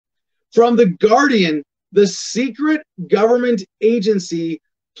From The Guardian, the secret government agency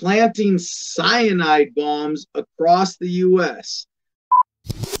planting cyanide bombs across the U.S.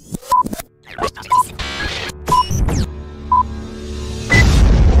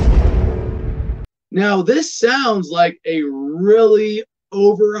 Now, this sounds like a really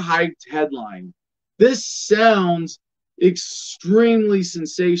overhyped headline. This sounds extremely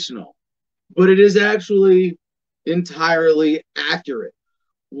sensational, but it is actually entirely accurate.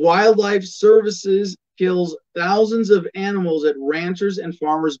 Wildlife Services kills thousands of animals at ranchers and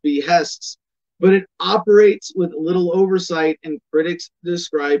farmers' behests, but it operates with little oversight, and critics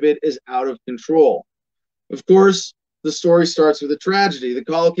describe it as out of control. Of course, the story starts with a tragedy. The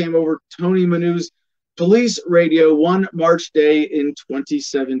call came over Tony Manu's police radio one March day in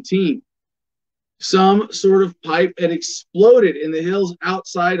 2017. Some sort of pipe had exploded in the hills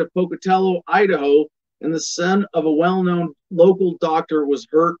outside of Pocatello, Idaho, and the son of a well-known local doctor was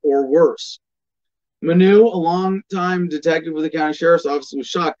hurt or worse. Manu, a longtime detective with the county sheriff's office, was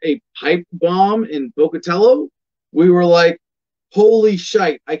shocked. A pipe bomb in Pocatello? We were like, holy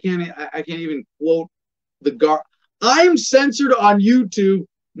shite. I can't even quote the Guardian. I'm censored on YouTube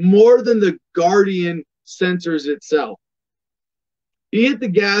more than the Guardian censors itself. He hit the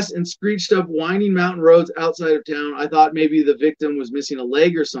gas and screeched up winding mountain roads outside of town. I thought maybe the victim was missing a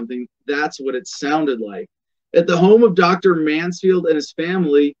leg or something. That's what it sounded like. At the home of Dr. Mansfield and his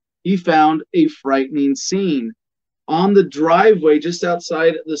family, he found a frightening scene. On the driveway just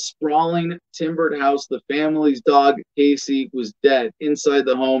outside the sprawling timbered house, the family's dog, Casey, was dead. Inside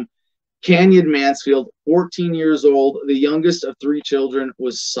the home, Canyon Mansfield, 14 years old, the youngest of 3 children,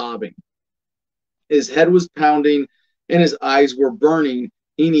 was sobbing. His head was pounding and his eyes were burning.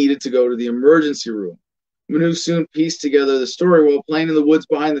 He needed to go to the emergency room. Manu soon pieced together the story. While playing in the woods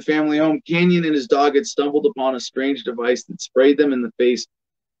behind the family home, Canyon and his dog had stumbled upon a strange device that sprayed them in the face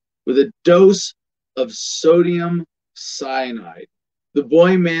with a dose of sodium cyanide. The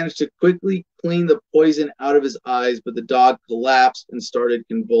boy managed to quickly clean the poison out of his eyes, but the dog collapsed and started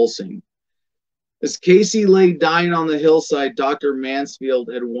convulsing. As Casey lay dying on the hillside, Dr. Mansfield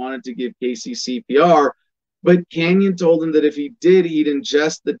had wanted to give Casey CPR, but Canyon told him that if he did, he'd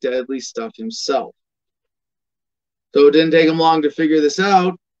ingest the deadly stuff himself. So it didn't take him long to figure this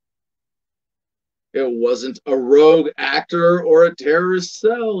out. It wasn't a rogue actor or a terrorist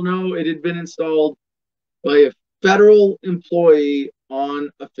cell. No, it had been installed by a federal employee on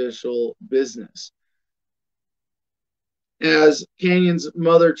official business. As Canyon's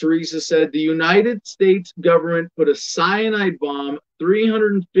mother, Teresa, said, the United States government put a cyanide bomb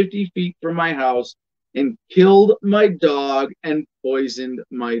 350 feet from my house and killed my dog and poisoned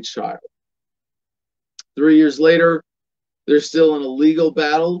my child. 3 years later, there's still an illegal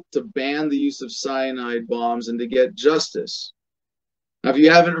battle to ban the use of cyanide bombs and to get justice. Now, if you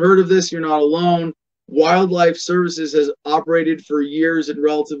haven't heard of this, you're not alone. Wildlife Services has operated for years in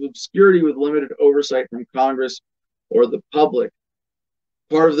relative obscurity with limited oversight from Congress or the public.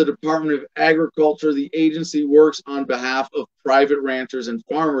 Part of the Department of Agriculture, the agency works on behalf of private ranchers and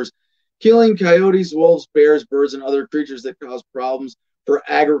farmers, killing coyotes, wolves, bears, birds, and other creatures that cause problems for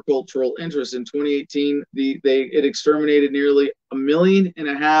agricultural interests. In 2018, it exterminated nearly 1.5 million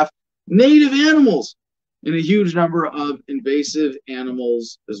native animals and a huge number of invasive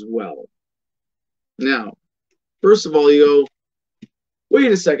animals as well. Now, first of all, you go,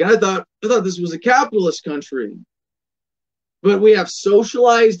 wait a second, I thought this was a capitalist country. But we have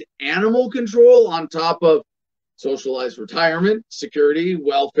socialized animal control on top of socialized retirement, security,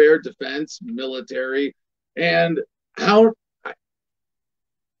 welfare, defense, military. And how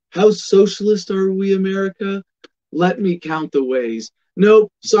socialist are we, America? Let me count the ways.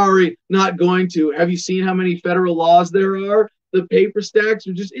 Nope, sorry, not going to. Have you seen how many federal laws there are? The paper stacks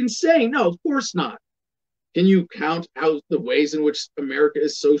are just insane. No, of course not. Can you count out the ways in which America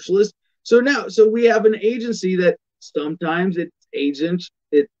is socialist? So we have an agency that sometimes its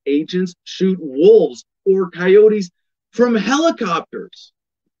agents shoot wolves or coyotes from helicopters.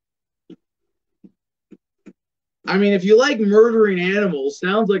 I mean, if you like murdering animals,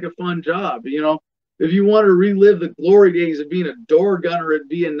 sounds like a fun job. You know, if you want to relive the glory days of being a door gunner at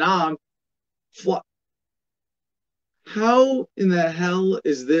Vietnam, how in the hell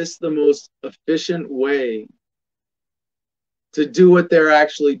is this the most efficient way to do what they're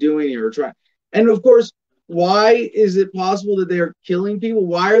actually doing here? And of course, why is it possible that they are killing people?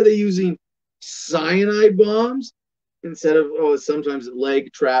 Why are they using cyanide bombs instead of, sometimes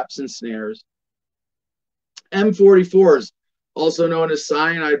leg traps and snares? M44s, also known as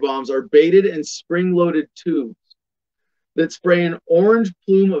cyanide bombs, are baited and spring-loaded tubes that spray an orange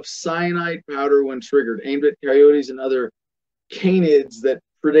plume of cyanide powder when triggered, aimed at coyotes and other canids that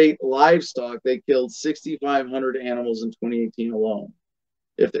predate livestock, they killed 6,500 animals in 2018 alone,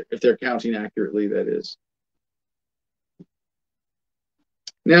 if they're counting accurately, that is.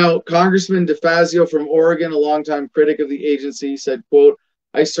 Now, Congressman DeFazio from Oregon, a longtime critic of the agency, said, quote,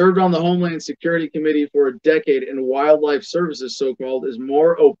 "I served on the Homeland Security Committee for a decade, and Wildlife Services, so-called, is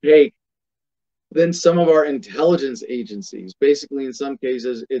more opaque than some of our intelligence agencies. Basically, in some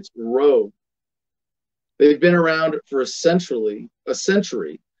cases, it's rogue. They've been around for a century,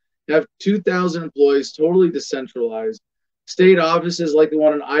 have 2,000 employees, totally decentralized. State offices like the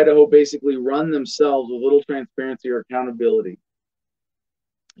one in Idaho basically run themselves with little transparency or accountability.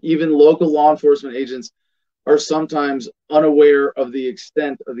 Even local law enforcement agents are sometimes unaware of the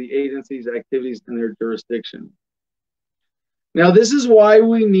extent of the agency's activities in their jurisdiction." Now, this is why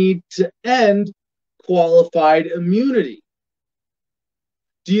we need to end qualified immunity.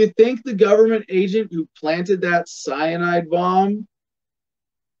 Do you think the government agent who planted that cyanide bomb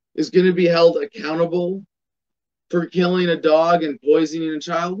is going to be held accountable for killing a dog and poisoning a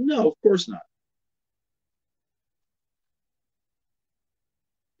child? No, of course not.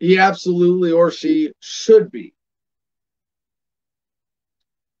 He absolutely, or she, should be.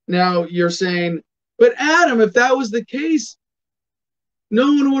 Now, you're saying, but Adam, if that was the case, no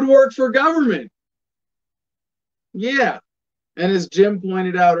one would work for government. Yeah. And as Jim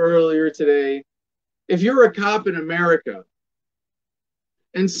pointed out earlier today, if you're a cop in America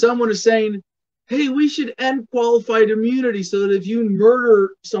and someone is saying, hey, we should end qualified immunity so that if you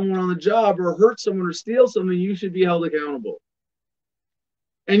murder someone on the job or hurt someone or steal something, you should be held accountable,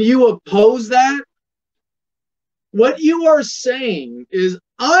 and you oppose that, what you are saying is,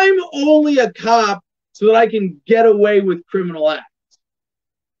 I'm only a cop so that I can get away with criminal acts.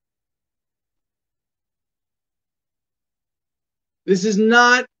 This is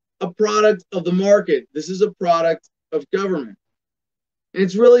not a product of the market. This is a product of government. And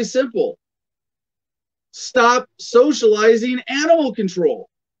it's really simple. Stop socializing animal control.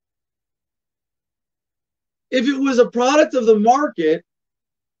 If it was a product of the market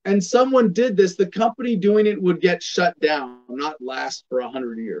and someone did this, the company doing it would get shut down, not last for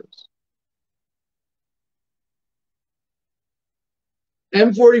 100 years.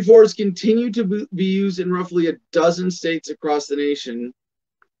 M44s continue to be used in roughly a dozen states across the nation,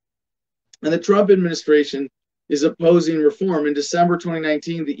 and the Trump administration is opposing reform. In December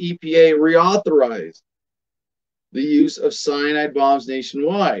 2019, the EPA reauthorized the use of cyanide bombs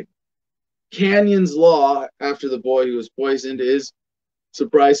nationwide. Canyon's law, after the boy who was poisoned, is,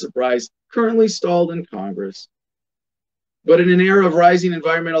 surprise, surprise, currently stalled in Congress. But in an era of rising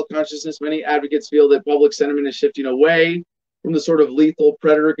environmental consciousness, many advocates feel that public sentiment is shifting away from the sort of lethal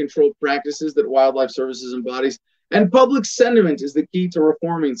predator control practices that Wildlife Services embodies, and public sentiment is the key to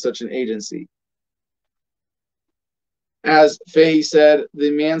reforming such an agency. As Fahey said,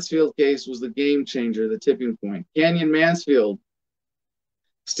 the Mansfield case was the game changer, the tipping point. Canyon Mansfield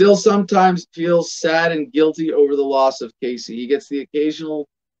still sometimes feels sad and guilty over the loss of Casey. He gets the occasional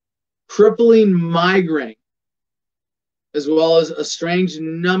crippling migraine, as well as a strange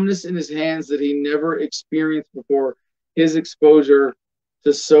numbness in his hands that he never experienced before his exposure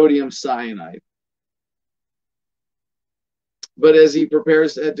to sodium cyanide. But as he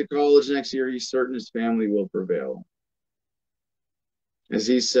prepares to head to college next year, he's certain his family will prevail. As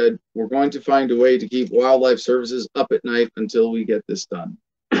he said, we're going to find a way to keep Wildlife Services up at night until we get this done.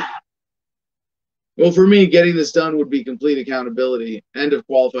 Well, for me, getting this done would be complete accountability, end of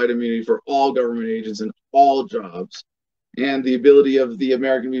qualified immunity for all government agents and all jobs, and the ability of the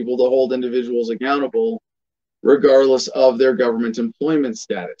American people to hold individuals accountable regardless of their government employment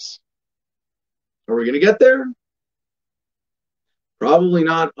status. Are we going to get there? Probably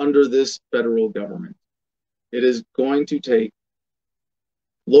not under this federal government. It is going to take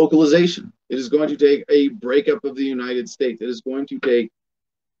localization. It is going to take a breakup of the United States. It is going to take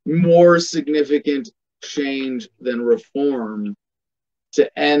more significant change than reform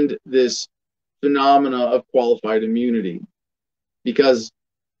to end this phenomena of qualified immunity. Because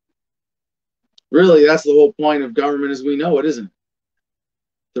really, that's the whole point of government as we know it, isn't it?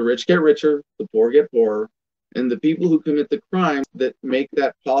 The rich get richer, the poor get poorer, and the people who commit the crimes that make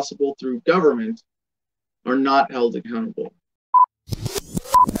that possible through government are not held accountable.